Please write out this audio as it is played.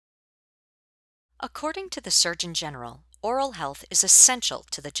According to the Surgeon General, oral health is essential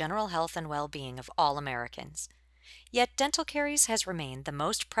to the general health and well-being of all Americans. Yet dental caries has remained the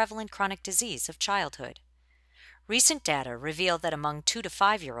most prevalent chronic disease of childhood. Recent data reveal that among 2 to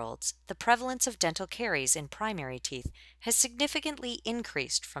 5-year-olds, the prevalence of dental caries in primary teeth has significantly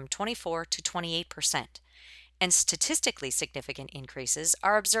increased from 24 to 28%, and statistically significant increases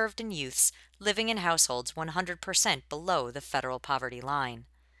are observed in youths living in households 100% below the federal poverty line.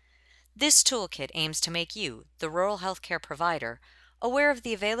 This toolkit aims to make you, the rural healthcare provider, aware of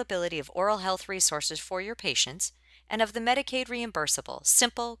the availability of oral health resources for your patients and of the Medicaid reimbursable,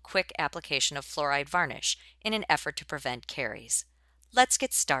 simple, quick application of fluoride varnish in an effort to prevent caries. Let's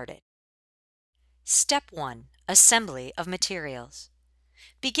get started. Step 1. Assembly of materials.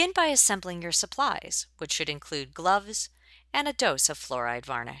 Begin by assembling your supplies, which should include gloves and a dose of fluoride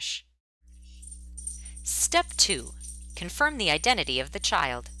varnish. Step 2. Confirm the identity of the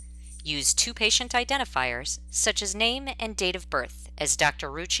child. Use 2 patient identifiers, such as name and date of birth, as Dr.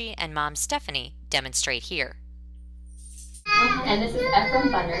 Rucci and Mom Stephanie demonstrate here. And this is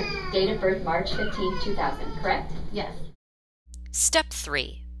Ephraim Bunner, date of birth March 15, 2000, correct? Yes. Step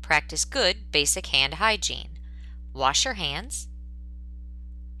 3. Practice good basic hand hygiene. Wash your hands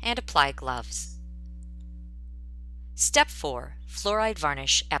and apply gloves. Step 4. Fluoride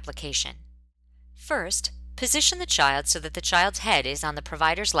varnish application. First, position the child so that the child's head is on the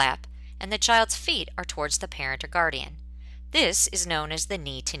provider's lap and the child's feet are towards the parent or guardian. This is known as the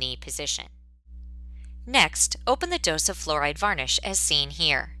knee-to-knee position. Next, open the dose of fluoride varnish as seen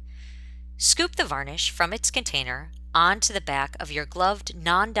here. Scoop the varnish from its container onto the back of your gloved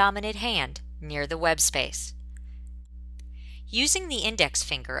non-dominant hand near the web space. Using the index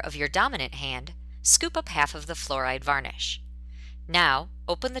finger of your dominant hand, scoop up half of the fluoride varnish. Now,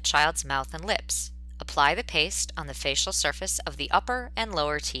 open the child's mouth and lips. Apply the paste on the facial surface of the upper and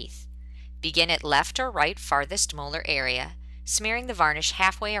lower teeth. Begin at left or right farthest molar area, smearing the varnish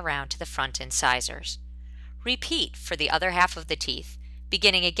halfway around to the front incisors. Repeat for the other half of the teeth,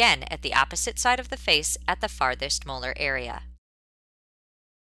 beginning again at the opposite side of the face at the farthest molar area.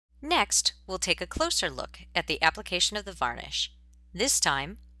 Next, we'll take a closer look at the application of the varnish, this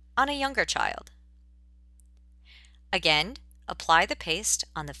time on a younger child. Again, apply the paste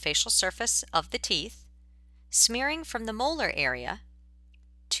on the facial surface of the teeth, smearing from the molar area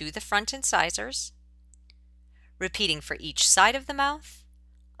to the front incisors, repeating for each side of the mouth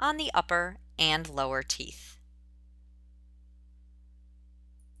on the upper and lower teeth.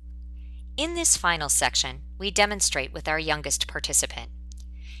 In this final section, we demonstrate with our youngest participant.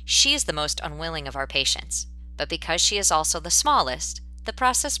 She is the most unwilling of our patients, but because she is also the smallest, the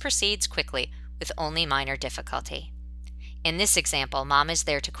process proceeds quickly with only minor difficulty. In this example, Mom is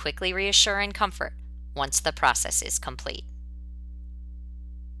there to quickly reassure and comfort once the process is complete.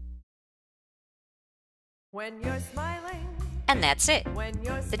 When you're smiling, and that's it.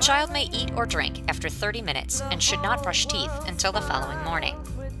 The child may eat or drink after 30 minutes and should not brush teeth until the following morning.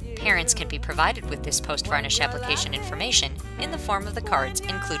 Parents can be provided with this post-varnish application information in the form of the cards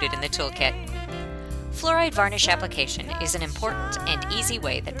included in the toolkit. Fluoride varnish application is an important and easy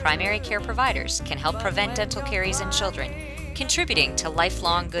way that primary care providers can help prevent dental caries in children, contributing to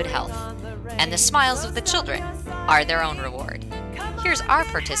lifelong good health. And the smiles of the children are their own reward. Here's our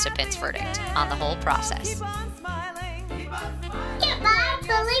participants' verdict on the whole process. Goodbye,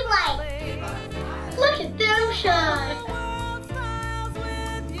 Fully White.